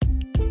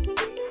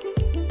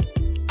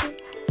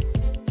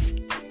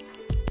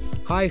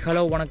Hi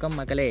hello வணக்கம்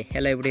மக்களே,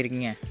 எல்லாம் எப்படி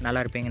இருக்கீங்க?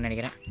 நல்லா இருப்பீங்கன்னு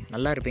நினைக்கிறேன்.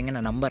 நல்லா இருப்பீங்கன்னு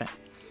நான் நம்புகிறேன்.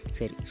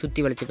 சரி,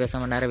 சுற்றி வளைச்சி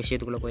பேசாமல் நிறைய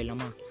விஷயத்துக்குள்ளே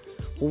போயிடலாமா?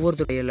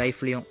 ஒவ்வொருத்தருடைய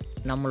லைஃப்லேயும்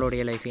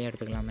நம்மளுடைய லைஃப்பையும்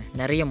எடுத்துக்கலாமே,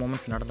 நிறைய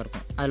மூமெண்ட்ஸ்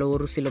நடந்திருக்கும். அதில்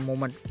ஒரு சில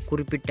மூமெண்ட்,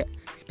 குறிப்பிட்ட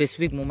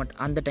ஸ்பெசிஃபிக் மூமெண்ட்,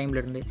 அந்த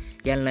டைம்லேருந்து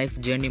என் லைஃப்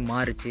ஜேர்னி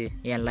மாறிச்சு,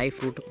 என் லைஃப்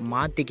ரூட்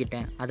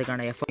மாற்றிக்கிட்டேன்,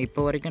 அதுக்கான எஃபர்ட்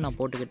இப்போ வரைக்கும் நான்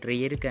போட்டுக்கிட்டு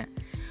இருக்கேன்,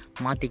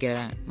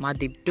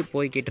 மாற்றிக்கிட்டு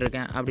போய்கிட்டு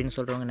இருக்கேன் அப்படின்னு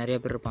சொல்கிறவங்க நிறைய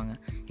பேர் இருப்பாங்க.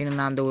 ஏன்னா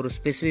நான் அந்த ஒரு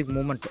ஸ்பெசிஃபிக்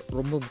மூமெண்ட்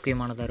ரொம்ப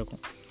முக்கியமானதாக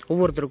இருக்கும்.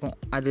 ஒவ்வொருத்தருக்கும்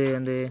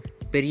அது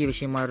பெரிய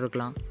விஷயமாக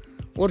இருக்கலாம்.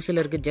 ஒரு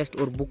சிலருக்கு ஜஸ்ட்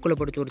ஒரு புக்கில்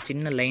படித்த ஒரு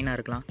சின்ன லைனாக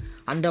இருக்கலாம்.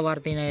 அந்த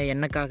வார்த்தையை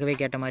எனக்காகவே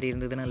கேட்ட மாதிரி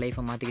இருந்ததுன்னு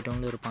லைஃப்பை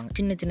மாற்றிக்கிட்டவங்களும் இருப்பாங்க.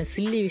 சின்ன சின்ன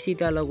சில்லி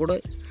விஷயத்தால் கூட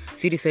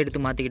சீரியஸாக எடுத்து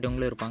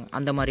மாற்றிக்கிட்டவங்களும் இருப்பாங்க.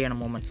 அந்த மாதிரியான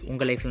மூமெண்ட்ஸ்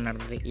உங்கள் லைஃப்பில்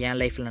நடந்தது, என்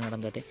லைஃப்பில்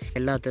நடந்தது,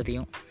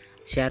 எல்லாத்தையும்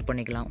ஷேர்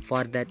பண்ணிக்கலாம்.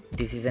 For that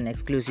this is an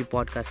exclusive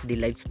podcast, the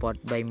life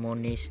spot by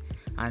Monish,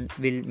 and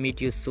will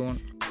meet you soon.